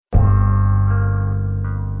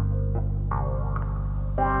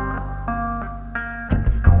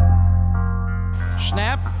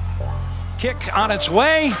snap. Kick on its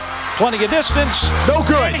way. Plenty of distance. No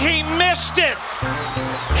good. And he missed it.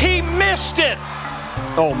 He missed it.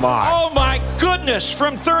 Oh, my. Oh, my goodness.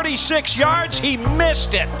 From 36 yards, he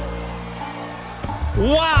missed it.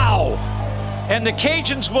 Wow. And the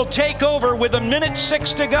Cajuns will take over with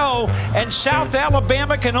 1:06 to go, and South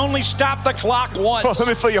Alabama can only stop the clock once. Oh, let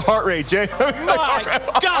me feel your heart rate, Jay. My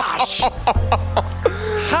gosh.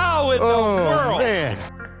 How in the world? Man.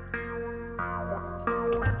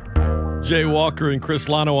 Jay Walker and Chris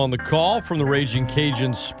Lano on the call from the Ragin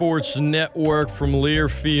Cajun Sports Network from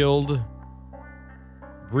Learfield.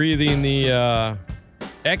 Breathing the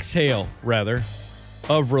exhale, rather,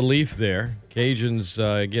 of relief there. Cajuns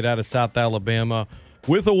get out of South Alabama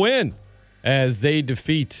with a win as they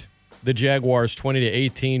defeat the Jaguars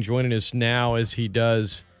 20-18. Joining us now as he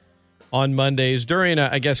does on Mondays during,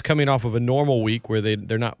 I guess, coming off of a normal week where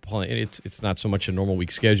they're not playing. It's not so much a normal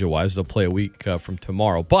week schedule-wise. They'll play a week from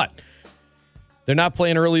tomorrow. But they're not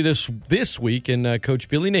playing early this week, and Coach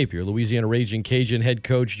Billy Napier, Louisiana Ragin Cajun head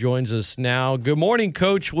coach, joins us now. Good morning,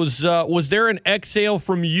 Coach. Was there an exhale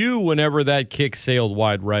from you whenever that kick sailed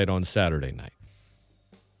wide right on Saturday night?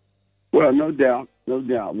 Well, no doubt.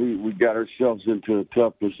 We got ourselves into a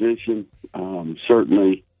tough position.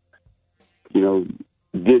 Certainly,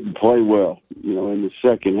 didn't play well, in the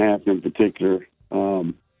second half in particular.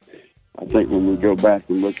 I think when we go back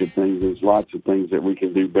and look at things, there's lots of things that we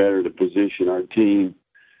can do better to position our team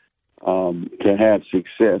to have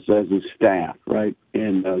success as a staff, right?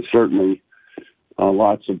 And certainly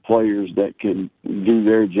lots of players that can do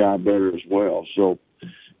their job better as well. So,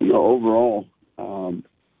 overall,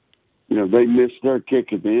 they missed their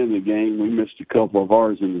kick at the end of the game. We missed a couple of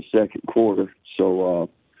ours in the second quarter. So,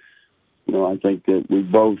 I think that we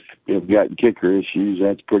both have got kicker issues.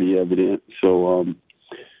 That's pretty evident. So,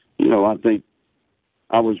 I think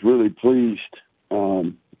I was really pleased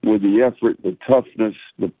with the effort, the toughness,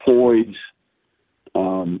 the poise.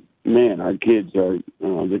 Our kids are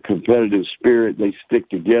the competitive spirit. They stick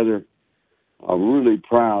together. I'm really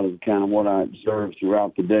proud of kind of what I observed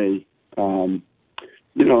throughout the day. In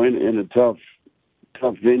a tough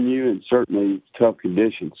venue and certainly tough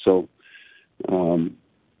conditions. So,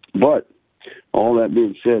 but all that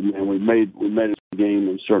being said, man, we made it a game,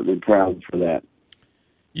 and certainly proud for that.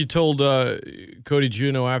 You told Cody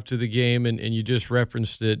Juneau after the game, and you just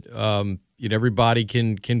referenced it. Everybody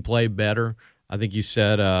can play better. I think you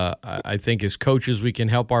said, I think as coaches we can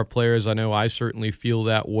help our players. I know I certainly feel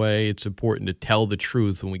that way. It's important to tell the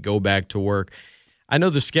truth when we go back to work. I know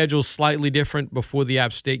the schedule's slightly different before the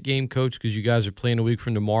App State game, Coach, because you guys are playing a week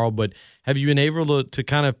from tomorrow. But have you been able to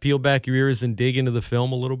kind of peel back your ears and dig into the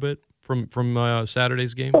film a little bit from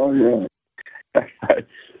Saturday's game? Oh, yeah.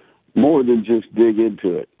 More than just dig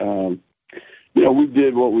into it. We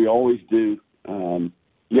did what we always do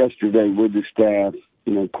yesterday with the staff,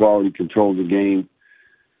 quality control the game.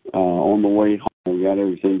 On the way home, we got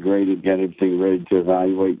everything graded, got everything ready to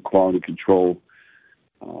evaluate quality control,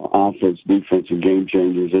 offense, defense, and game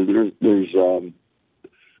changers. And there's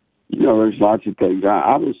lots of things.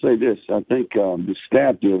 I would say this. I think the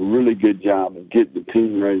staff did a really good job of getting the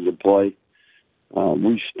team ready to play.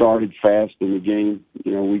 We started fast in the game.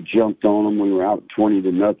 We jumped on them. We were out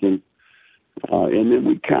 20-0. And then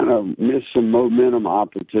we kind of missed some momentum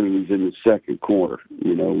opportunities in the second quarter.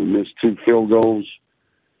 We missed 2 field goals,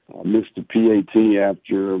 missed a PAT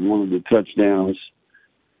after one of the touchdowns,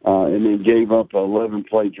 and then gave up an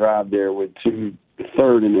 11-play drive there with 2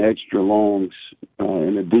 third and extra longs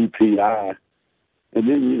and a DPI. And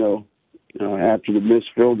then, after the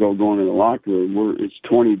missed field goal going in the locker room, it's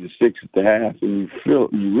 20-6 at the half, and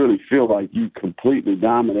you really feel like you completely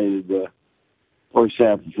dominated the first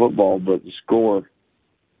half of football, but the score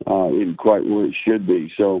isn't quite where it should be.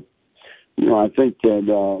 So, I think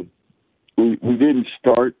that we didn't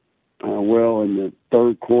start well in the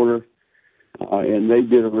third quarter, and they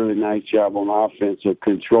did a really nice job on offense of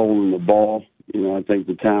controlling the ball. I think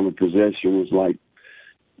the time of possession was like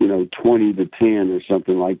 20-10 or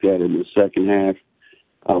something like that in the second half.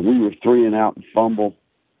 We were 3 and out and fumble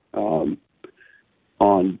on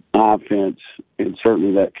offense, and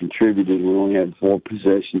certainly that contributed. We only had 4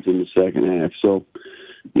 possessions in the second half. So,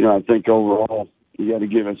 I think overall you got to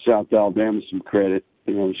give South Alabama some credit,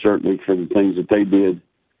 certainly for the things that they did.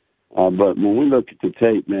 But when we look at the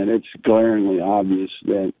tape, man, it's glaringly obvious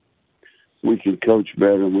that we can coach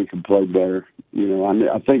better and we can play better.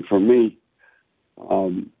 I think for me,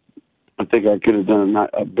 I think I could have done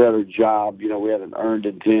a better job. We had an earned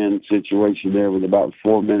and 10 situation there with about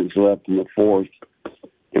 4 minutes left in the fourth.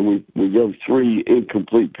 And we go 3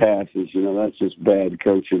 incomplete passes. That's just bad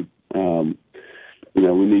coaching.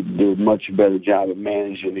 we need to do a much better job of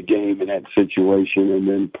managing the game in that situation. And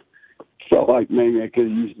then felt like maybe I could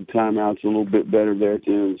have used the timeouts a little bit better there at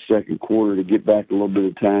the end of the second quarter to get back a little bit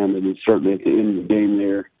of time. And then certainly at the end of the game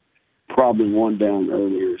there, probably one down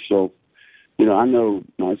earlier. So, I know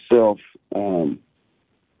myself, I'm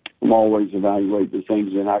always evaluating the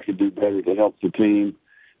things that I could do better to help the team.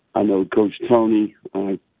 I know Coach Tony,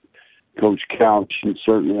 Coach Couch, and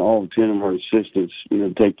certainly all 10 of our assistants,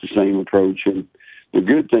 take the same approach. And the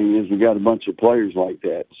good thing is we got a bunch of players like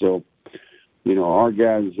that. So, our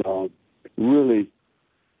guys really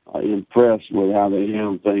impressed with how they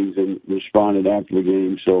handled things and responded after the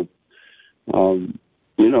game. So,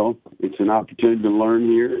 it's an opportunity to learn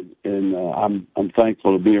here, and I'm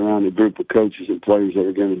thankful to be around a group of coaches and players that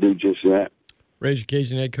are going to do just that. Ragin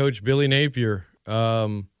Cajun head coach Billy Napier.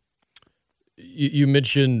 You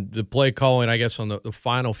mentioned the play calling, I guess, on the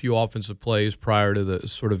final few offensive plays prior to the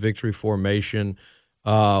sort of victory formation.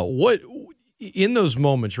 What in those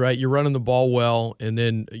moments, right? You're running the ball well, and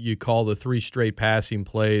then you call the 3 straight passing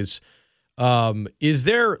plays. Is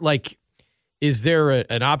there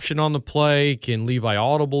an option on the play? Can Levi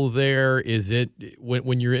audible there? Is it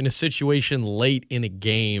when you're in a situation late in a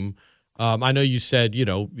game? I know you said,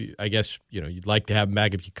 I guess, you'd like to have him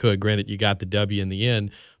back if you could. Granted, you got the W in the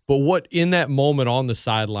end. But what, in that moment on the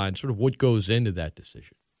sideline, sort of what goes into that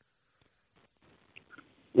decision?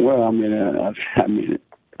 Well,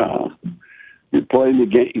 you're playing the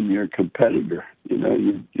game. You're a competitor.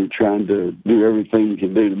 You're trying to do everything you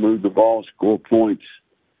can do to move the ball, score points.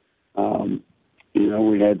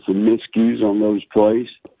 We had some miscues on those plays.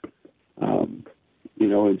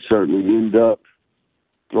 It certainly ended up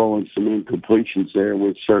throwing some incompletions there,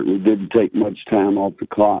 which certainly didn't take much time off the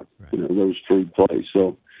clock, right. Those 3 plays.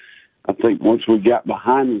 So I think once we got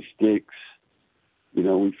behind the sticks,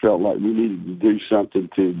 we felt like we needed to do something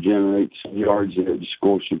to generate some yards there to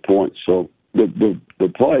score some points. So the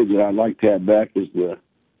play that I'd like to have back is the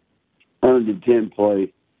earned and 10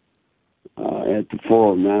 play at the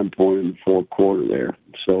 409 point in the fourth quarter there.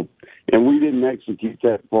 So, and we didn't execute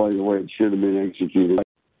that play the way it should have been executed.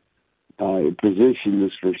 It positioned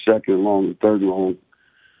us for second and long and third and long,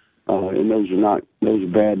 and those are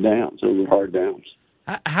bad downs. Those are hard downs.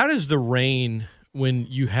 How does the rain, when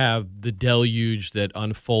you have the deluge that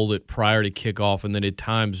unfolded prior to kickoff and then at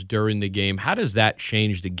times during the game, how does that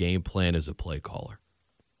change the game plan as a play caller?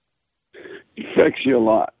 It affects you a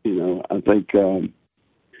lot. I think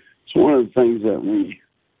it's one of the things that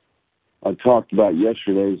I talked about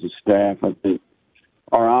yesterday as a staff. I think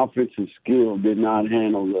our offensive skill did not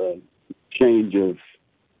handle the change of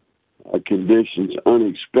conditions,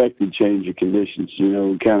 unexpected change of conditions,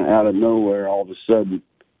 kind of out of nowhere. All of a sudden,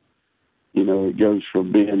 it goes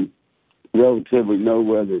from being relatively no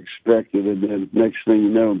weather expected, and then next thing you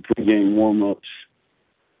know, in pregame warm-ups,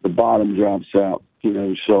 the bottom drops out,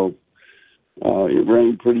 so it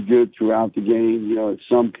rained pretty good throughout the game. At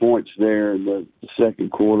some points there in the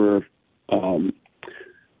second quarter,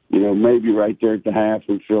 maybe right there at the half,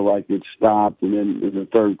 we feel like it stopped, and then in the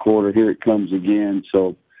third quarter, here it comes again.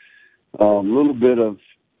 So a little bit of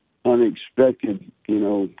unexpected,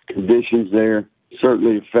 conditions there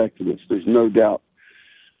certainly affected us. There's no doubt.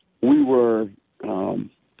 We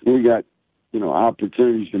got,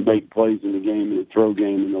 opportunities to make plays in the game, in the throw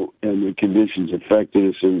game, and the conditions affected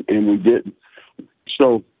us, and we didn't.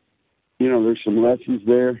 So, there's some lessons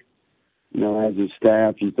there. As a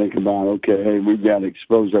staff, you think about, okay, hey, we've got to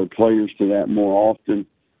expose our players to that more often.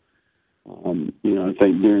 I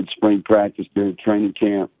think during spring practice, during training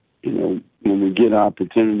camp, when we get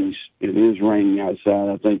opportunities, it is raining outside.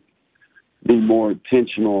 I think be more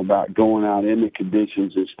intentional about going out in the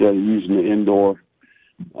conditions instead of using the indoor.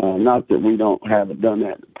 Not that we haven't done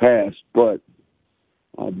that in the past, but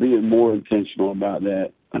being more intentional about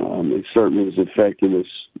that, it certainly has affected us.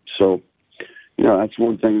 So, that's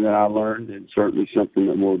one thing that I learned, and certainly something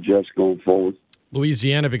that we'll adjust going forward.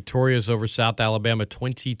 Louisiana victorious over South Alabama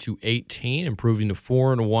 20-18, improving to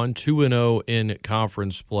 4-1, 2-0 in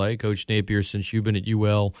conference play. Coach Napier, since you've been at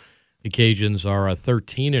UL, the Cajuns are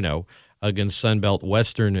 13-0 against Sunbelt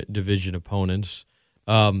Western Division opponents.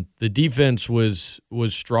 The defense was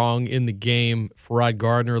strong in the game. Farrod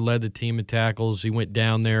Gardner led the team in tackles. He went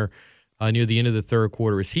down there near the end of the third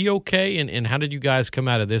quarter. Is he okay? And how did you guys come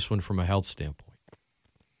out of this one from a health standpoint?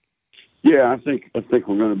 Yeah, I think we're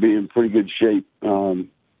going to be in pretty good shape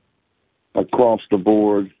across the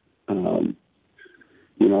board.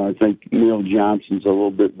 I think Neil Johnson's a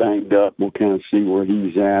little bit banged up. We'll kind of see where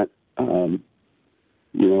he's at. I'll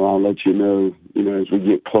let you know, as we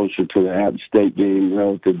get closer to the App State game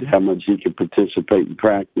relative to how much he can participate in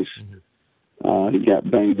practice. He got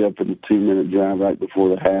banged up in the 2-minute drive right before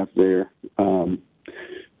the half there.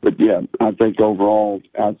 But, yeah, I think overall,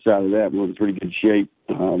 outside of that, we're in pretty good shape.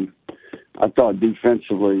 I thought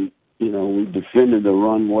defensively, we defended the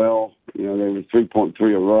run well. They were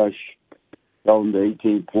 3.3 a rush, held them to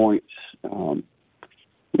 18 points.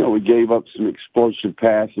 We gave up some explosive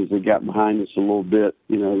passes. They got behind us a little bit.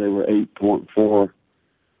 They were 8.4,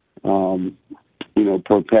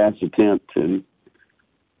 per pass attempt. And,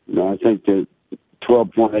 I think that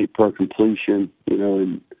 12.8 per completion,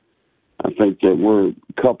 and I think that we're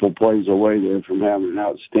a couple plays away there from having an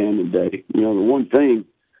outstanding day. The one thing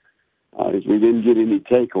is we didn't get any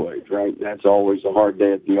takeaways, right? That's always a hard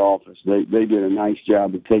day at the office. They did a nice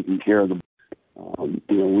job of taking care of them.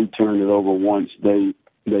 We turned it over once. They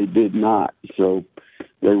did not. So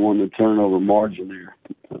they won the turnover margin there.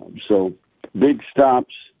 So big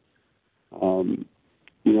stops,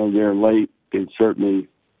 they're late and certainly,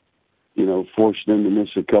 forced them to miss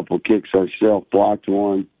a couple of kicks ourselves, blocked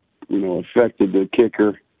one, affected the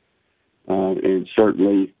kicker. And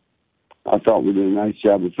certainly I thought we did a nice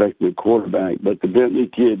job affecting the quarterback. But the Bentley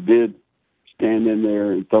kid did stand in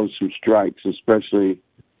there and throw some strikes, especially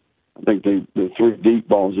I think the 3 deep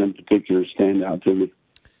balls in particular stand out to me.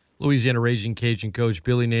 Louisiana Ragin Cajun coach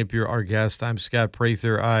Billy Napier, our guest. I'm Scott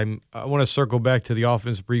Prather. I want to circle back to the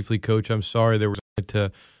offense briefly, Coach. I'm sorry there was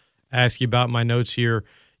to ask you about my notes here.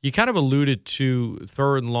 You kind of alluded to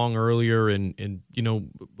 3rd and long earlier, and a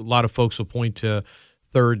lot of folks will point to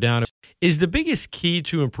 3rd down. Is the biggest key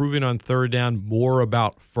to improving on 3rd down more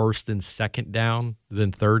about 1st and 2nd down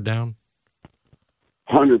than 3rd down?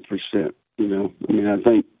 100%. I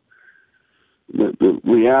think the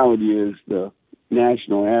reality is the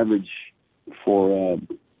national average for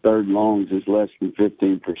 3rd longs is less than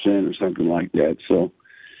 15% or something like that. So,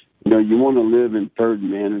 you want to live in 3rd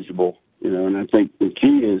and manageable, and I think the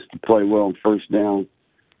key is to play well on 1st down.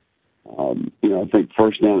 I think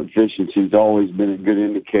 1st down efficiency has always been a good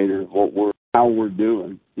indicator of how we're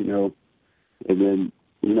doing, and then,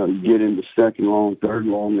 you get into 2nd long, 3rd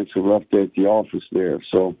long, it's a rough day at the office there.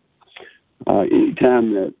 So,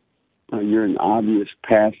 anytime that you're in obvious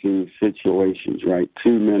passing situations, right?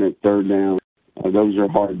 2-minute 3rd down, those are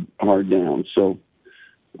hard downs. So,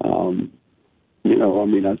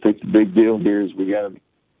 I think the big deal here is we got to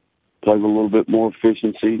play with a little bit more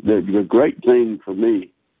efficiency. The great thing for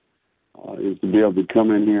me is to be able to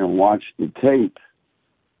come in here and watch the tape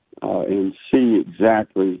and see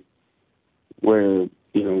exactly where,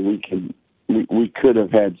 we could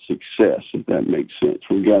have had success, if that makes sense.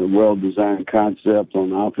 We've got a well-designed concept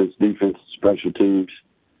on offense, defense, and special teams.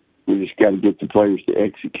 We just got to get the players to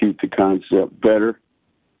execute the concept better.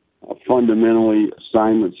 Fundamentally,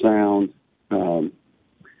 assignment sound. And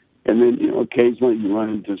then, occasionally you run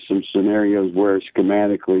into some scenarios where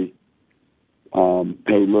schematically,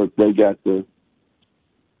 hey, look, they got the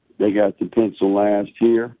pencil last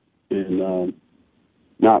here, and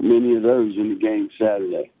not many of those in the game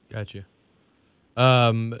Saturday. Gotcha.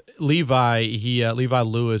 Levi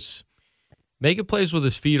Lewis, making plays with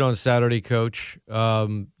his feet on Saturday, Coach.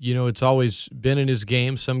 It's always been in his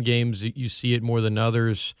game. Some games you see it more than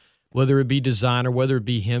others, whether it be design or whether it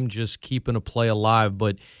be him just keeping a play alive.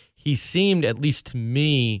 But he seemed, at least to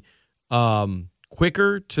me,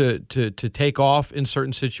 quicker to take off in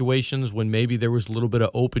certain situations when maybe there was a little bit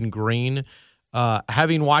of open green.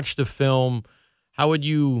 Having watched the film, how would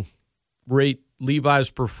you rate Levi's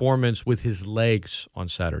performance with his legs on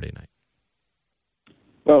Saturday night?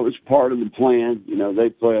 Well, it was part of the plan. They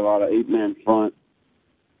play a lot of 8-man front,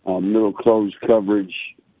 middle close coverage,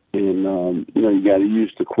 and, you got to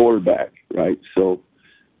use the quarterback, right? So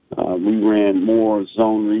we ran more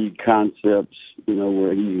zone read concepts,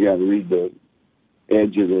 where you got to read the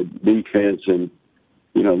edge of the defense, and,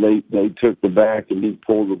 they took the back and he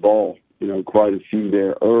pulled the ball, quite a few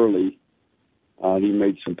there early. He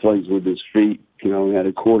made some plays with his feet. He had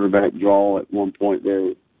a quarterback draw at one point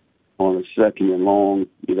there on a 2nd and long,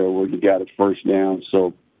 where he got a 1st down.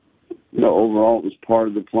 So, overall it was part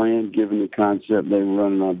of the plan, given the concept they were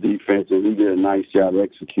running on defense, and he did a nice job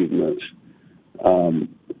executing those.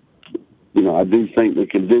 I do think the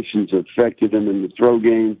conditions affected him in the throw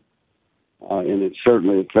game, and it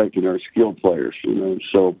certainly affected our skill players,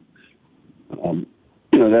 So,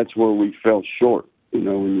 that's where we fell short. When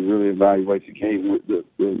you really evaluate the game,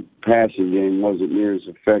 the passing game wasn't near as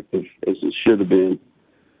effective as it should have been.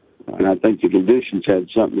 And I think the conditions had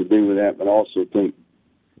something to do with that, but I also think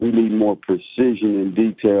we need more precision and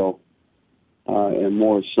detail and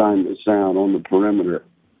more assignment sound on the perimeter.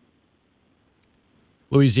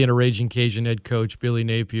 Louisiana Ragin Cajun head coach Billy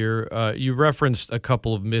Napier. You referenced a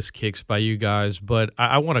couple of missed kicks by you guys, but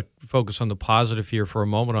I want to focus on the positive here for a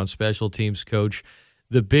moment on special teams, Coach.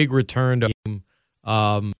 The big return to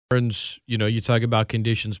you talk about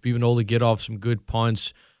conditions, being able to get off some good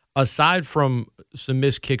punts. Aside from some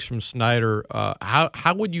missed kicks from Snyder,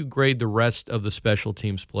 how would you grade the rest of the special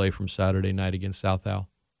teams play from Saturday night against South Al?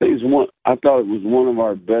 I thought it was one of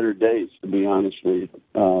our better days, to be honest with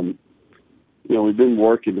you. We've been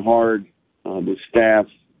working hard. The staff,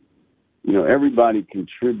 everybody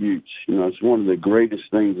contributes. It's one of the greatest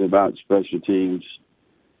things about special teams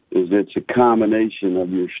is it's a combination of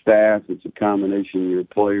your staff. It's a combination of your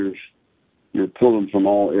players. You're pulling from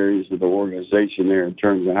all areas of the organization there in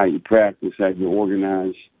terms of how you practice, how you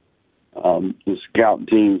organize. The scout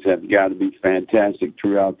teams have got to be fantastic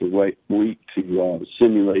throughout the week to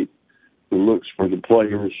simulate the looks for the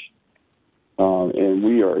players. And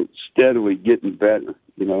we are steadily getting better.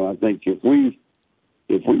 I think if we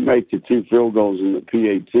make the 2 field goals in the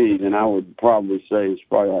PAT, then I would probably say it's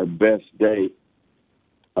probably our best day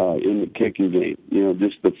in the kicking game.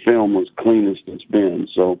 Just the film was cleanest it's been.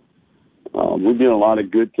 So we did a lot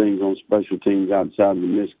of good things on special teams outside of the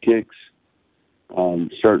missed kicks.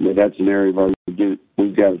 Certainly that's an area where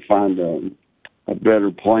we've got to find a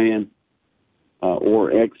better plan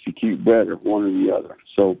or execute better, one or the other.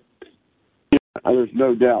 So there's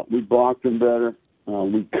no doubt we blocked them better.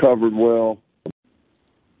 We covered well.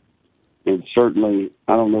 And certainly,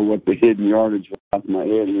 I don't know what the hidden yardage was off my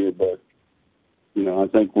head here, but, I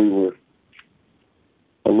think we were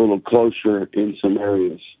a little closer in some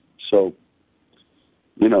areas. So,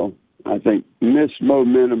 I think missed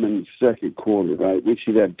momentum in the second quarter, right? We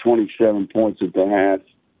should have 27 points at the half,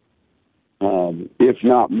 if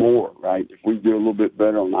not more, right? If we do a little bit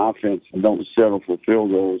better on offense and don't settle for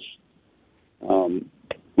field goals,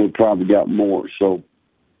 we probably got more. So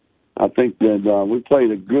I think that we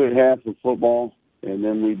played a good half of football, and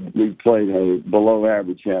then we played a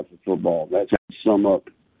below-average half of football. That's how to sum up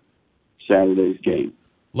Saturday's game.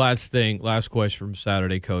 Last question from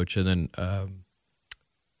Saturday, Coach, and then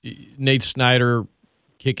Nate Snyder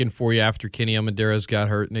kicking for you after Kenny Almendarez got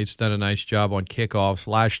hurt. Nate's done a nice job on kickoffs.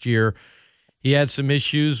 Last year, he had some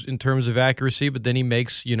issues in terms of accuracy, but then he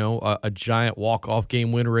makes, a giant walk-off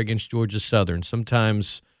game winner against Georgia Southern.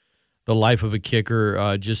 Sometimes the life of a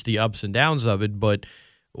kicker, just the ups and downs of it. But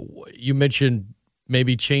you mentioned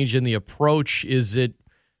maybe changing the approach. Is it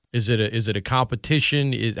a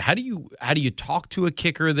competition? How do you talk to a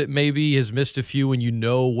kicker that maybe has missed a few and you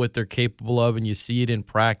know what they're capable of and you see it in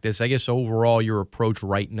practice? I guess overall your approach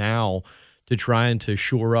right now to trying to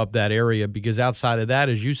shore up that area, because outside of that,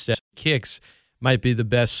 as you said, kicks might be the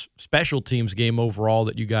best special teams game overall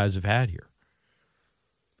that you guys have had here.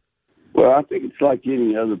 Well, I think it's like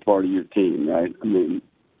any other part of your team, right? I mean,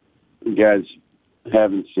 the guy's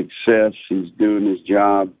having success. He's doing his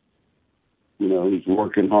job. He's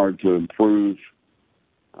working hard to improve.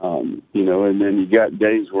 And then you got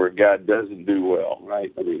days where a guy doesn't do well,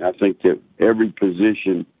 right? I mean, I think that every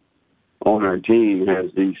position on our team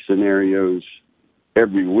has these scenarios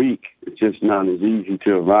every week. It's just not as easy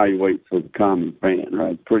to evaluate for the common fan,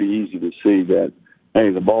 right? Pretty easy to see that,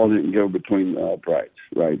 hey, the ball didn't go between the uprights,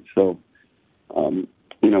 right? So,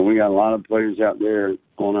 we got a lot of players out there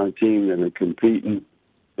on our team that are competing,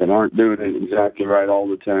 that aren't doing it exactly right all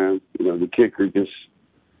the time. The kicker just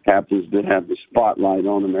happens to have the spotlight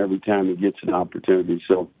on him every time he gets an opportunity.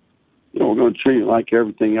 So, we're going to treat it like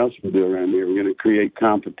everything else we do around here. We're going to create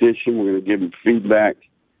competition. We're going to give him feedback.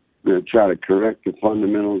 We're going to try to correct the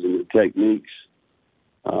fundamentals and the techniques.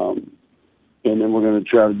 And then we're going to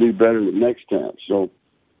try to do better the next time. So,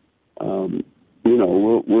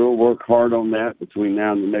 we'll work hard on that between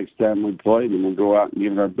now and the next time we play, and we'll go out and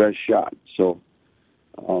give it our best shot. So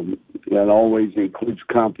that always includes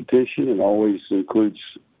competition. It always includes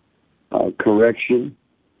correction,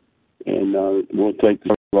 and we'll take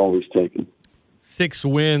the we've always taken. 6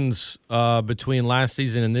 wins between last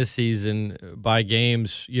season and this season by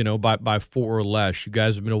games, by 4 or less. You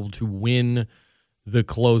guys have been able to win the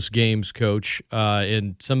close games, Coach.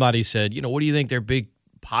 And somebody said, what do you think their big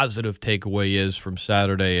positive takeaway is from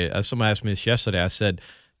Saturday? Somebody asked me this yesterday. I said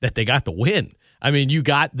that they got the win. I mean, you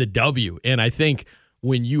got the W. And I think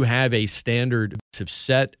when you have a standard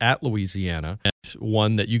set at Louisiana, and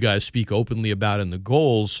one that you guys speak openly about in the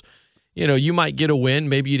goals, you might get a win.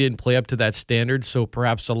 Maybe you didn't play up to that standard, so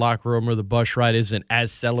perhaps the locker room or the bus ride isn't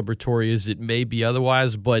as celebratory as it may be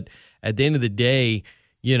otherwise. But at the end of the day,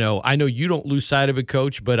 I know you don't lose sight of it,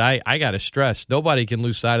 Coach, but I got to stress, nobody can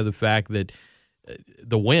lose sight of the fact that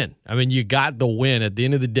the win. I mean, you got the win. At the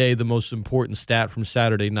end of the day, the most important stat from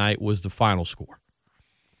Saturday night was the final score.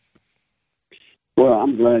 Well,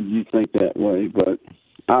 I'm glad you think that way, but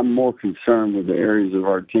I'm more concerned with the areas of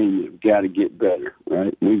our team that have got to get better,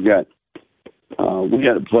 right? We got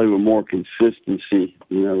to play with more consistency.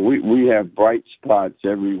 You know, we have bright spots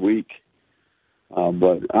every week,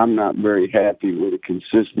 but I'm not very happy with the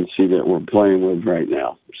consistency that we're playing with right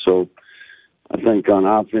now. So I think on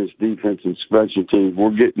offense, defense, and special teams,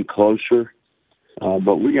 we're getting closer,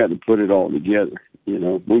 but we got to put it all together. You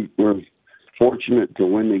know, we're fortunate to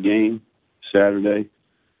win the game Saturday,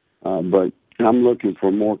 but I'm looking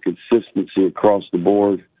for more consistency across the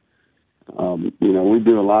board. You know, we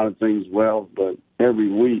do a lot of things well, but every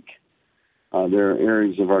week there are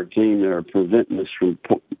areas of our team that are preventing us from,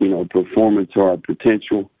 performing to our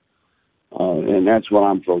potential, and that's what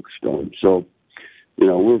I'm focused on. So, you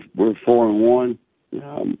know, we're 4-1.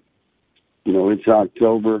 You know, it's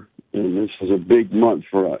October, and this is a big month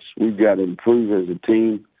for us. We've got to improve as a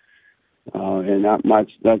team. And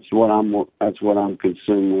that's what I'm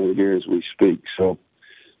consumed with here as we speak. So,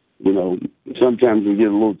 you know, sometimes we get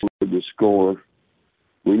a little too good to score.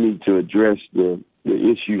 We need to address the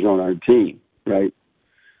issues on our team, right?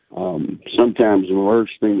 Sometimes the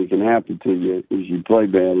worst thing that can happen to you is you play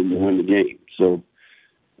bad and you win the game. So,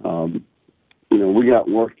 you know, we got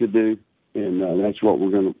work to do, and that's what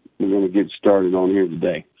we're gonna get started on here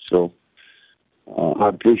today. So, I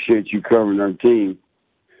appreciate you covering our team.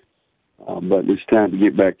 But it's time to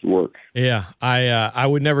get back to work. Yeah, I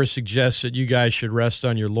would never suggest that you guys should rest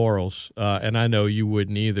on your laurels, and I know you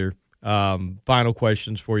wouldn't either. Final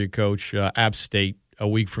questions for you, Coach. App State, a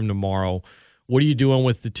week from tomorrow. What are you doing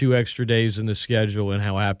with the 2 extra days in the schedule, and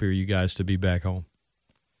how happy are you guys to be back home?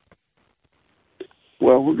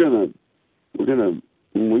 Well, we're gonna.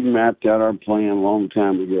 We mapped out our plan a long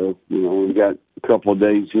time ago. You know, we've got a couple of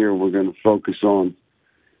days here. We're going to focus on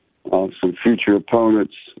some future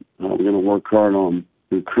opponents. We're going to work hard on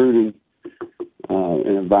recruiting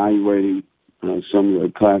and evaluating some of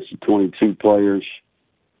the class of 22 players.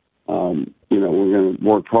 You know, we're going to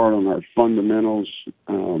work hard on our fundamentals.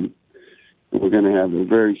 We're going to have a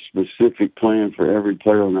very specific plan for every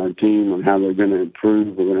player on our team on how they're going to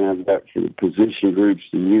improve. We're going to have that for the position groups,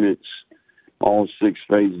 the units, all 6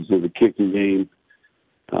 phases of the kicking game.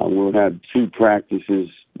 We'll have 2 practices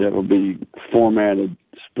that will be formatted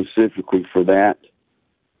specifically for that,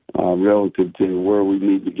 relative to where we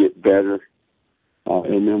need to get better.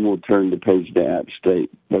 And then we'll turn the page to App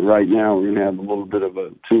State. But right now we're going to have a little bit of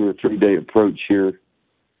a 2 or 3 day approach here,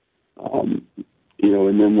 you know,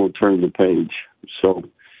 and then we'll turn the page. So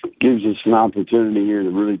it gives us an opportunity here to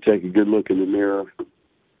really take a good look in the mirror,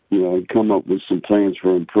 you know, and come up with some plans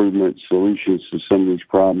for improvement, solutions to some of these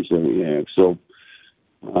problems that we have. So,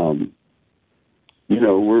 you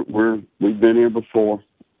know, we've been here before.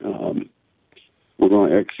 We're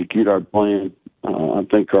going to execute our plan. I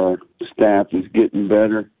think our staff is getting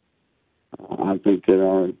better. I think that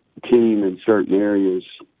our team in certain areas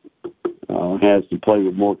has to play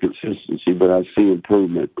with more consistency, but I see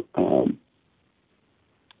improvement. But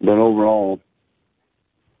overall,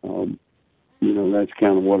 you know, that's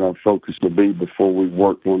kind of what our focus will be before we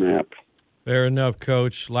work on app. Fair enough,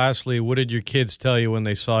 Coach. Lastly, what did your kids tell you when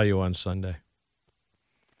they saw you on Sunday?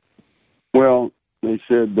 Well, they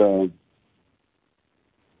said, you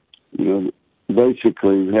know,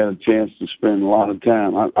 basically we had a chance to spend a lot of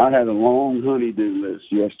time. I had a long honey-do list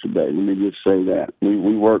yesterday. Let me just say that.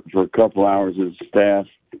 We worked for a couple hours as staff,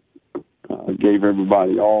 gave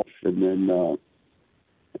everybody off, and then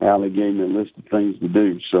Allie gave me a list of things to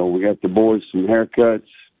do. So we got the boys some haircuts.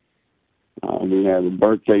 We had a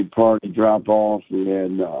birthday party drop-off. We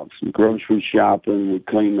had some grocery shopping. We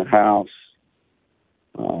cleaned the house.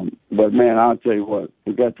 But, man, I'll tell you what,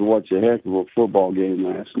 we got to watch a heck of a football game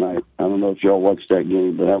last night. I don't know if y'all watched that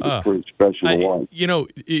game, but that was pretty special to watch. You know,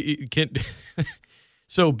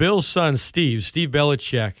 so Bill's son, Steve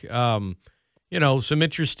Belichick, you know, some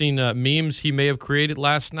interesting memes he may have created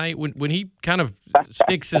last night. When he kind of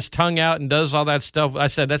sticks his tongue out and does all that stuff, I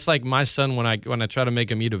said that's like my son when I try to make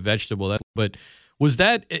him eat a vegetable. But was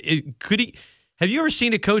that could he? Have you ever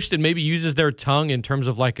seen a coach that maybe uses their tongue in terms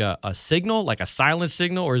of like a signal, like a silent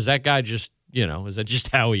signal, or is that guy just, you know, is that just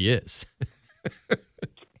how he is? I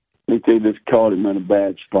think they just caught him in a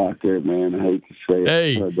bad spot there, man. I hate to say it.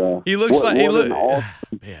 Hey, but, he looks like awesome,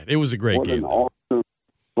 man, it was a great game. An awesome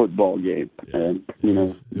football game. Yeah. And, you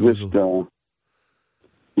know, you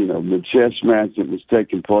know, the chess match that was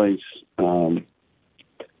taking place, you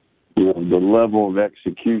know, the level of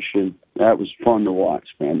execution, that was fun to watch,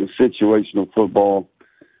 man. The situational football,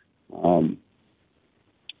 you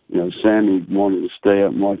know, Sammy wanted to stay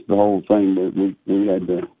up and watch the whole thing, but we had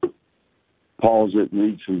to pause it and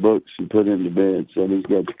read some books and put him to bed. So he's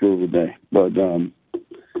got school today. But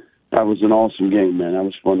that was an awesome game, man. That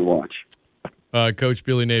was fun to watch. Coach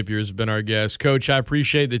Billy Napier has been our guest. Coach, I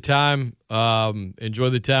appreciate the time. Enjoy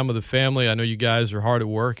the time with the family. I know you guys are hard at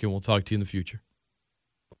work, and we'll talk to you in the future.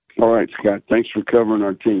 All right, Scott. Thanks for covering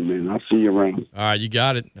our team, man. I'll see you around. All right, you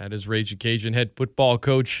got it. That is Ragin' Cajun head football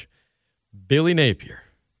coach Billy Napier.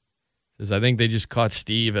 Says, I think they just caught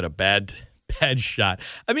Steve at a bad shot.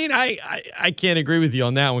 I mean, I can't agree with you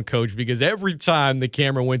on that one, Coach, because every time the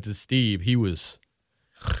camera went to Steve, he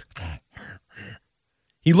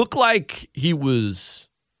looked like he was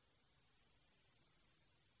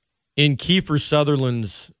in Kiefer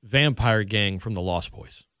Sutherland's vampire gang from the Lost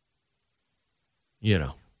Boys. You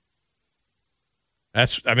know.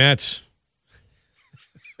 That's that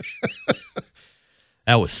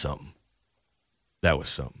was something. That was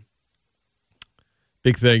something.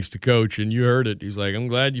 Big thanks to Coach, and you heard it. He's like, I'm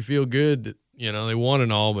glad you feel good that, they won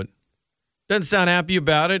and all, but doesn't sound happy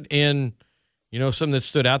about it. And, something that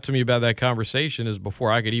stood out to me about that conversation is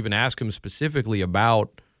before I could even ask him specifically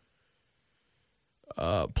about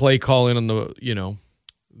play calling on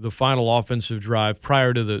the final offensive drive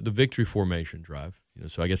prior to the victory formation drive.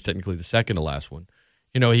 So I guess technically the second to last one.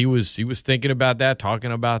 He was thinking about that,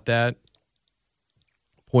 talking about that,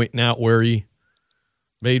 pointing out where he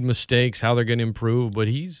made mistakes, how they're going to improve, but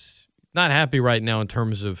he's not happy right now in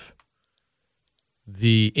terms of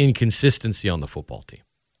the inconsistency on the football team,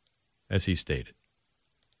 as he stated.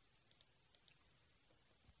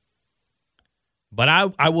 But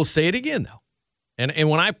I will say it again, though. And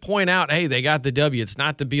when I point out, hey, they got the W, it's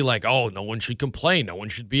not to be like, oh, no one should complain, no one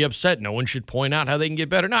should be upset, no one should point out how they can get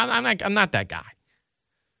better. No, I'm not that guy.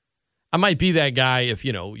 I might be that guy if,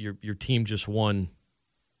 your team just won,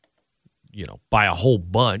 by a whole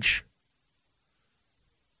bunch.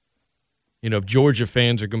 If Georgia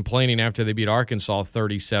fans are complaining after they beat Arkansas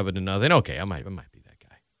 37-0, okay, I might be that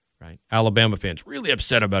guy, right? Alabama fans really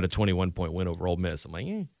upset about a 21-point win over Ole Miss. I'm like,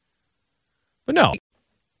 But no.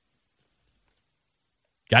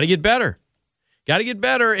 Got to get better. Got to get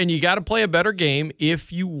better, and you got to play a better game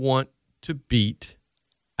if you want to beat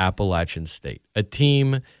Appalachian State, a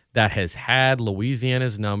team that has had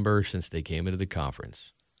Louisiana's number since they came into the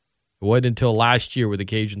conference. It wasn't until last year where the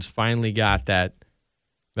Cajuns finally got that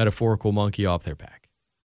metaphorical monkey off their back.